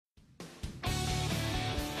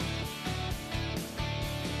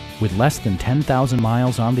With less than 10,000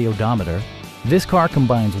 miles on the odometer, this car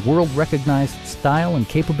combines world-recognized style and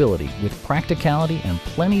capability with practicality and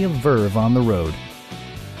plenty of verve on the road.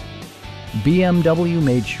 BMW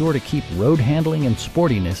made sure to keep road handling and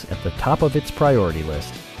sportiness at the top of its priority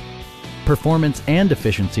list. Performance and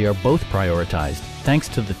efficiency are both prioritized thanks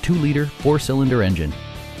to the 2-liter 4-cylinder engine,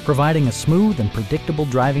 providing a smooth and predictable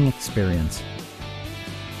driving experience.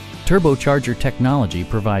 Turbocharger technology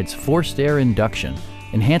provides forced air induction,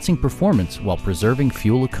 enhancing performance while preserving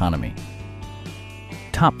fuel economy.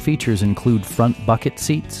 Top features include front bucket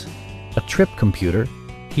seats, a trip computer,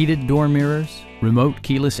 heated door mirrors, remote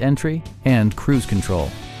keyless entry, and cruise control.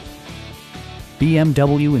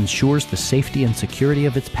 BMW ensures the safety and security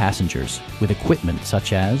of its passengers with equipment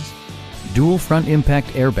such as dual front impact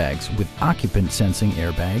airbags with occupant sensing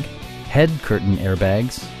airbag, head curtain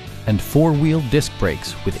airbags, and 4-wheel disc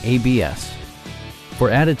brakes with ABS. For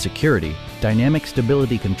added security, dynamic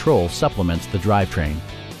stability control supplements the drivetrain.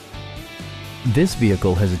 This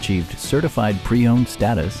vehicle has achieved certified pre-owned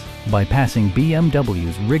status by passing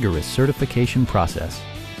BMW's rigorous certification process.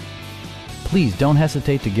 Please don't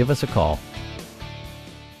hesitate to give us a call.